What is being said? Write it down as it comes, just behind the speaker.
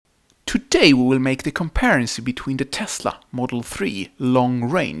Today we will make the comparison between the Tesla Model 3 long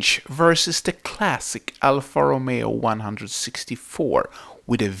range versus the classic Alfa Romeo 164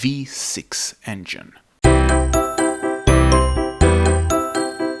 with a V6 engine.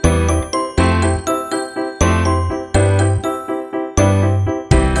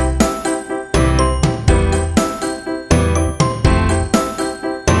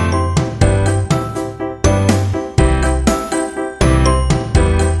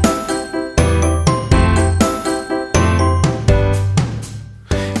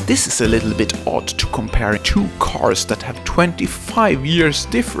 This is a little bit odd to compare two cars that have 25 years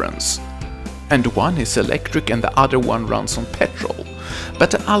difference. And one is electric and the other one runs on petrol.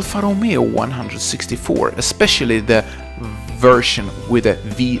 But the Alfa Romeo 164, especially the version with a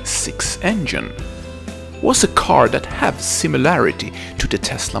V6 engine, was a car that have similarity to the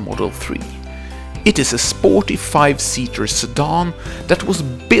Tesla Model 3. It is a sporty 5-seater sedan that was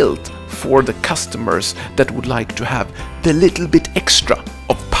built for the customers that would like to have the little bit extra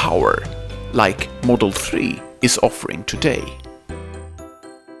of power, like Model 3 is offering today.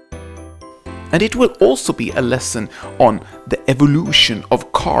 And it will also be a lesson on the evolution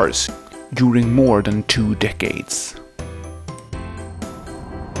of cars during more than 2 decades.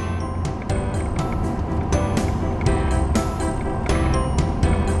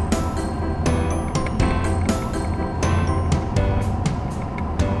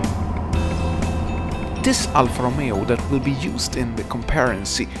 This Alfa Romeo that will be used in the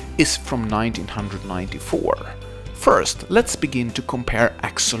comparison is from 1994. First, let's begin to compare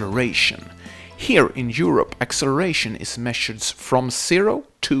acceleration. Here in Europe, acceleration is measured from 0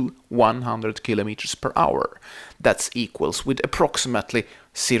 to 100 km per hour. That equals with approximately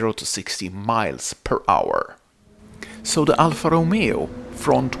 0 to 60 miles per hour. So the Alfa Romeo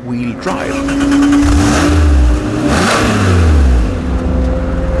front-wheel drive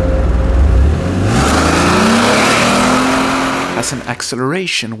has an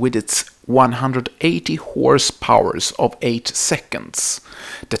acceleration with its 180 horsepower of 8 seconds.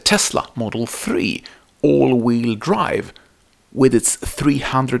 The Tesla Model 3 all-wheel drive with its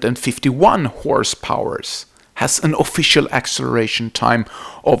 351 horsepower has an official acceleration time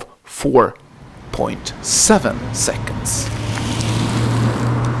of 4.7 seconds.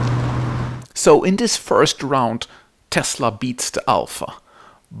 So in this first round, Tesla beats the Alfa,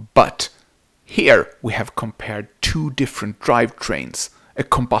 but here we have compared two different drivetrains, a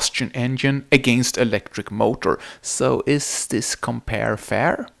combustion engine against electric motor. So is this compare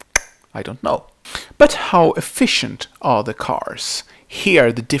fair? I don't know. But how efficient are the cars?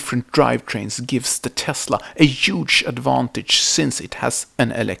 Here the different drivetrains gives the Tesla a huge advantage since it has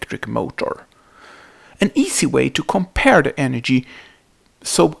an electric motor. An easy way to compare the energy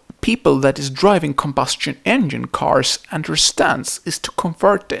so people that is driving combustion engine cars understands is to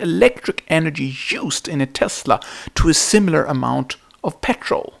convert the electric energy used in a Tesla to a similar amount of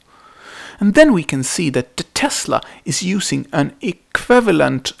petrol. And then we can see that the Tesla is using an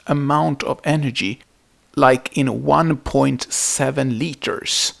equivalent amount of energy, like in 1.7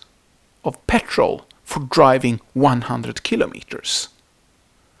 liters of petrol for driving 100 kilometers.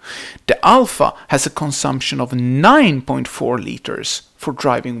 The Alfa has a consumption of 9.4 liters for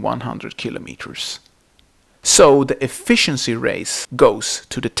driving 100 kilometers. So the efficiency race goes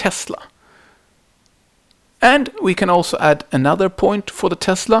to the Tesla. And we can also add another point for the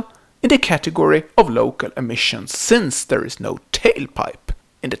Tesla in the category of local emissions, since there is no tailpipe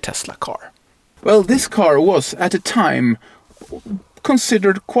in the Tesla car. Well, this car was at a time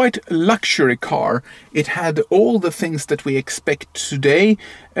considered quite a luxury car. It had all the things that we expect today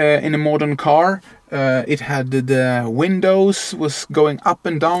in a modern car. It had the windows was going up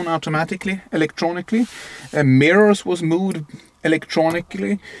and down automatically, electronically. Mirrors was moved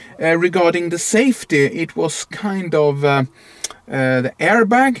electronically. Regarding the safety, it was kind of the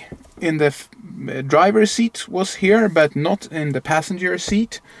airbag in the driver's seat was here, but not in the passenger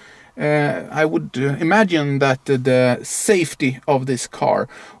seat. I would imagine that the safety of this car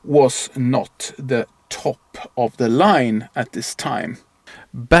was not the top of the line at this time.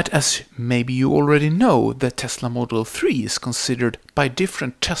 But as maybe you already know, the Tesla Model 3 is considered by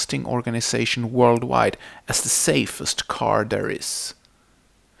different testing organizations worldwide as the safest car there is.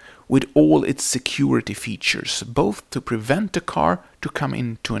 With all its security features, both to prevent the car to come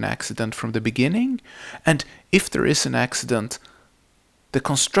into an accident from the beginning, and if there is an accident, the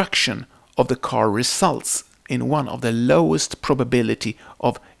construction of the car results in one of the lowest probability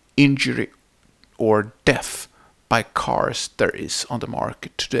of injury or death by cars there is on the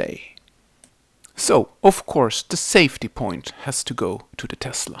market today. So, of course, the safety point has to go to the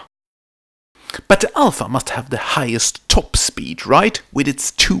Tesla. But the Alfa must have the highest top speed, right? With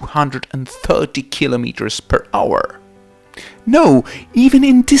its 230 kilometers per hour. No, even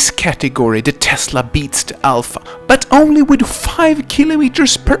in this category the Tesla beats the Alfa, but only with 5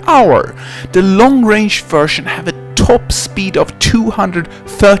 kilometers per hour. The long-range version have a top speed of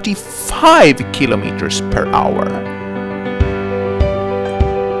 235 kilometers per hour.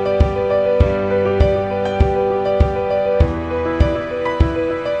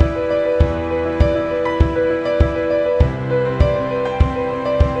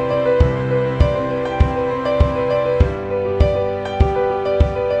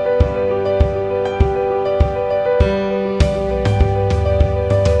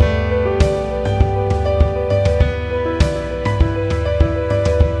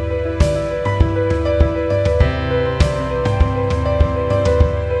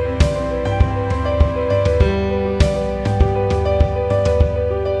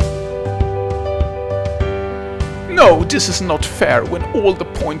 No, this is not fair when all the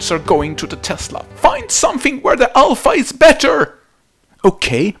points are going to the Tesla. Find something where the Alfa is better!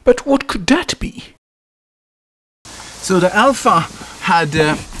 Okay, but what could that be? So the Alfa had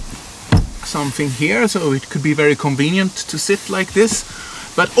something here, so it could be very convenient to sit like this.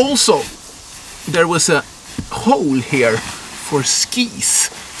 But also there was a hole here for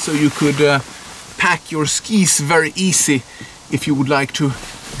skis, so you could pack your skis very easy if you would like to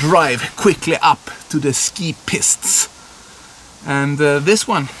drive quickly up to the ski pistes. And this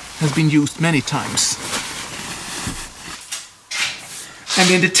one has been used many times. And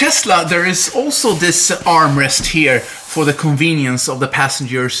in the Tesla there is also this armrest here for the convenience of the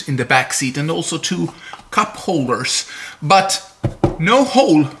passengers in the back seat, and also 2 cup holders, but no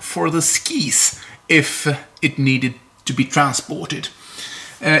hole for the skis if it needed to be transported.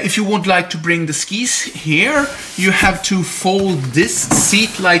 If you would like to bring the skis here, you have to fold this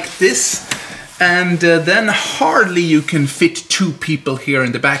seat like this, and then hardly you can fit 2 people here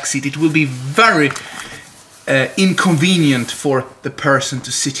in the back seat. It will be very inconvenient for the person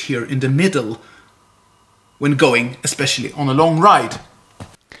to sit here in the middle when going, especially on a long ride.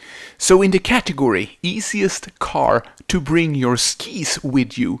 So in the category easiest car to bring your skis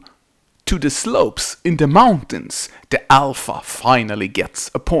with you to the slopes in the mountains, the Alfa finally gets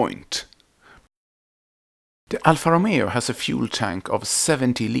a point. The Alfa Romeo has a fuel tank of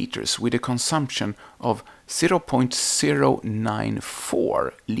 70 liters with a consumption of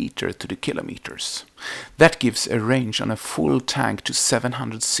 0.094 liter to the kilometers. That gives a range on a full tank to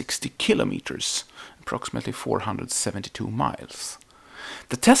 760 kilometers, approximately 472 miles.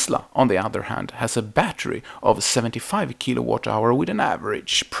 The Tesla, on the other hand, has a battery of 75 kilowatt-hour with an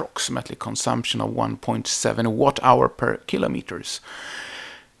average approximately consumption of 1.7 watt-hour per kilometers,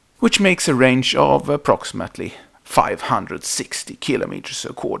 which makes a range of approximately 560 kilometers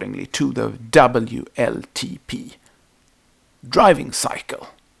accordingly to the WLTP driving cycle.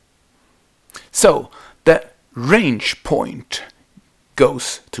 So the range point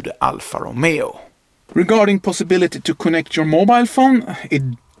goes to the Alfa Romeo. Regarding possibility to connect your mobile phone, it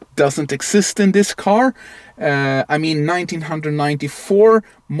doesn't exist in this car. I mean, 1994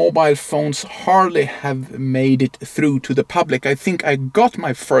 mobile phones hardly have made it through to the public. I think I got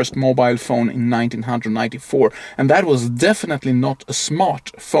my first mobile phone in 1994, and that was definitely not a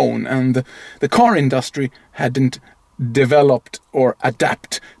smartphone, and the car industry hadn't developed or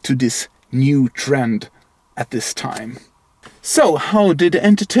adapt to this new trend at this time. So, how did the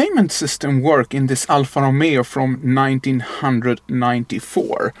entertainment system work in this Alfa Romeo from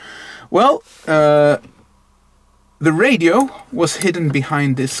 1994? Well, the radio was hidden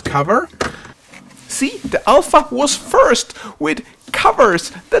behind this cover. See, the Alfa was first with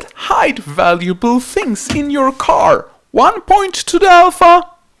covers that hide valuable things in your car. 1 point to the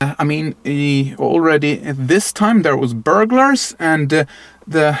Alfa. I mean, already at this time there was burglars, and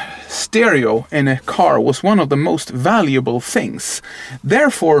the stereo in a car was one of the most valuable things.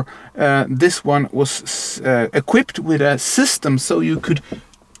 Therefore, this one was equipped with a system so you could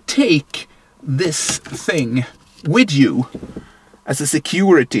take this thing with you as a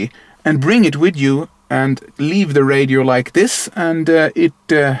security and bring it with you and leave the radio like this, and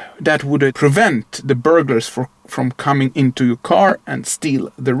that would prevent the burglars from coming into your car and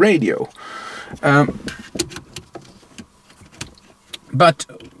steal the radio. But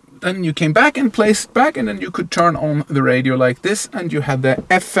then you came back and placed it back, and then you could turn on the radio like this, and you had the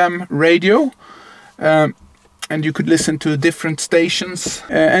FM radio, and you could listen to different stations.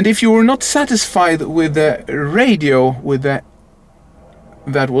 And if you were not satisfied with the radio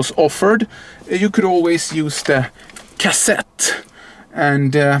that was offered, you could always use the cassette.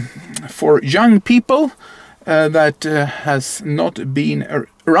 And for young people that has not been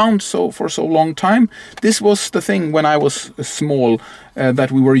around for so long time. This was the thing when I was small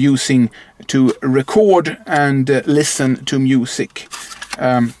that we were using to record and listen to music.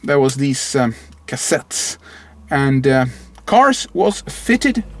 There was these cassettes, and cars was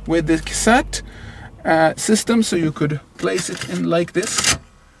fitted with the cassette system, so you could place it in like this,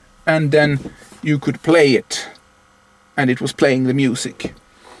 and then you could play it, and it was playing the music.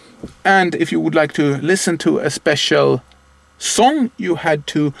 And if you would like to listen to a special song, you had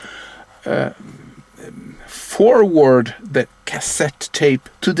to forward the cassette tape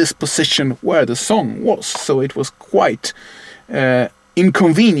to this position where the song was. So it was quite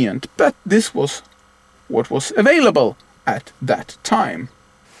inconvenient, but this was what was available at that time.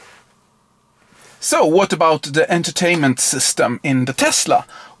 So what about the entertainment system in the Tesla?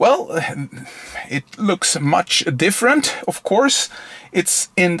 Well, it looks much different, of course. It's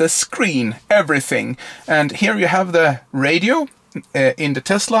in the screen, everything. And here you have the radio in the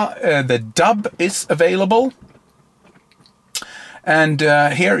Tesla. The DAB is available. And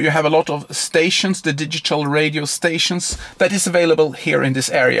here you have a lot of stations, the digital radio stations, that is available here in this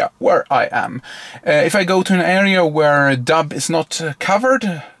area where I am. If I go to an area where DAB is not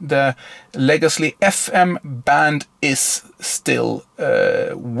covered, the legacy FM band is still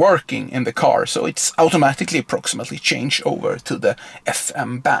working in the car, so it's automatically approximately change over to the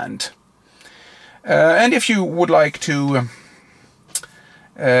FM band. And if you would like to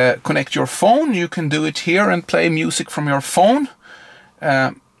connect your phone, you can do it here and play music from your phone.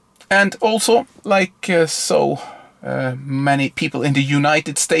 And also, like so many people in the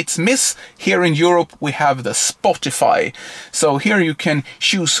United States miss, here in Europe we have the Spotify. So here you can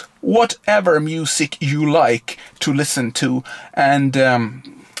choose whatever music you like to listen to. And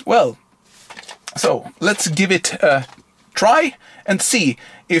well, so let's give it a try and see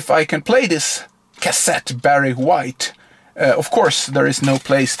if I can play this cassette Barry White. Of course, there is no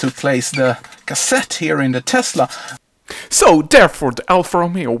place to place the cassette here in the Tesla. So therefore the Alfa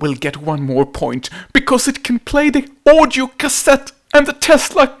Romeo will get one more point, because it can play the audio cassette and the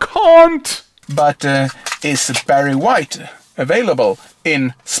Tesla can't. But is Barry White available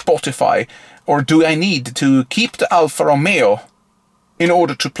in Spotify, or do I need to keep the Alfa Romeo in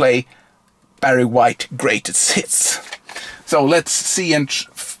order to play Barry White greatest hits? So let's see and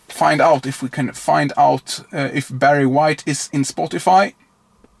find out if we can find out if Barry White is in Spotify.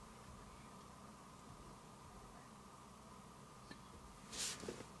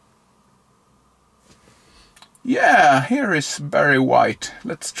 Yeah, here is Barry White.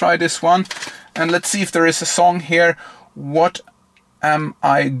 Let's try this one, and let's see if there is a song here. What am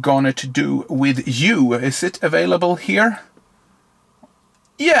I gonna to do with you? Is it available here?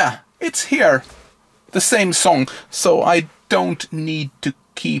 Yeah, it's here. The same song, so I don't need to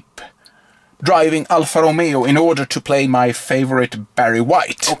keep driving Alfa Romeo in order to play my favorite Barry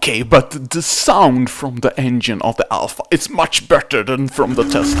White. Okay, but the sound from the engine of the Alfa is much better than from the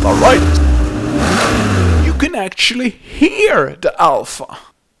Tesla, right? You can actually hear the Alfa.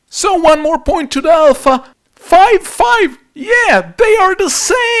 So one more point to the Alfa. 5-5. Yeah, they are the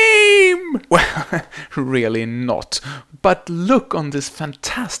same. Well, really not. But look on this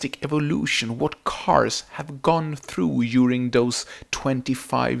fantastic evolution, what cars have gone through during those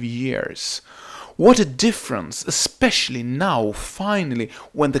 25 years. What a difference, especially now, finally,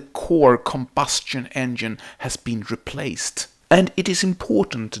 when the core combustion engine has been replaced. And it is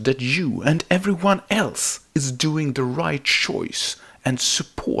important that you and everyone else is doing the right choice and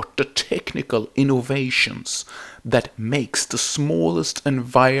support the technical innovations that makes the smallest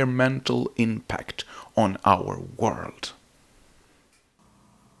environmental impact on our world.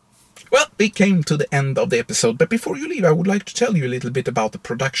 Well, we came to the end of the episode, but before you leave, I would like to tell you a little bit about the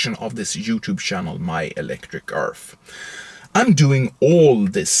production of this YouTube channel, My Electric Earth. I'm doing all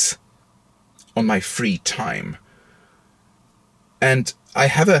this on my free time. And I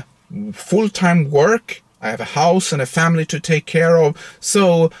have a full-time work, I have a house and a family to take care of,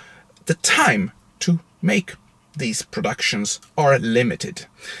 so the time to make these productions are limited.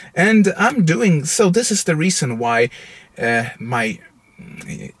 And I'm doing, so this is the reason why my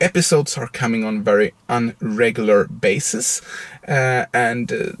episodes are coming on very unregular basis,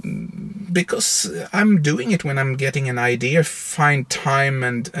 and because I'm doing it when I'm getting an idea, find time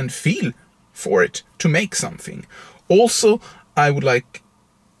and feel for it to make something. Also, I would like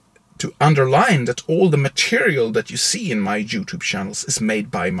to underline that all the material that you see in my YouTube channels is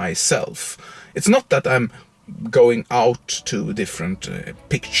made by myself. It's not that I'm going out to different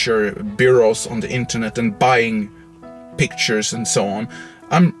picture bureaus on the internet and buying pictures and so on.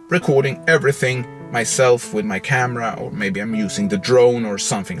 I'm recording everything myself with my camera, or maybe I'm using the drone or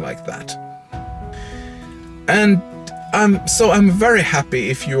something like that. And I'm very happy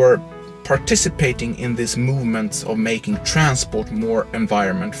if you are participating in this movement of making transport more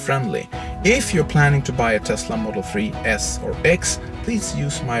environment friendly. If you're planning to buy a Tesla Model 3 S or X, please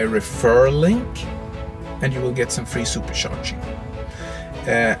use my referral link and you will get some free supercharging.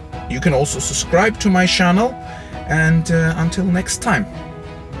 You can also subscribe to my channel, and until next time,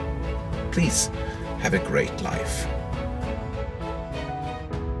 please have a great life.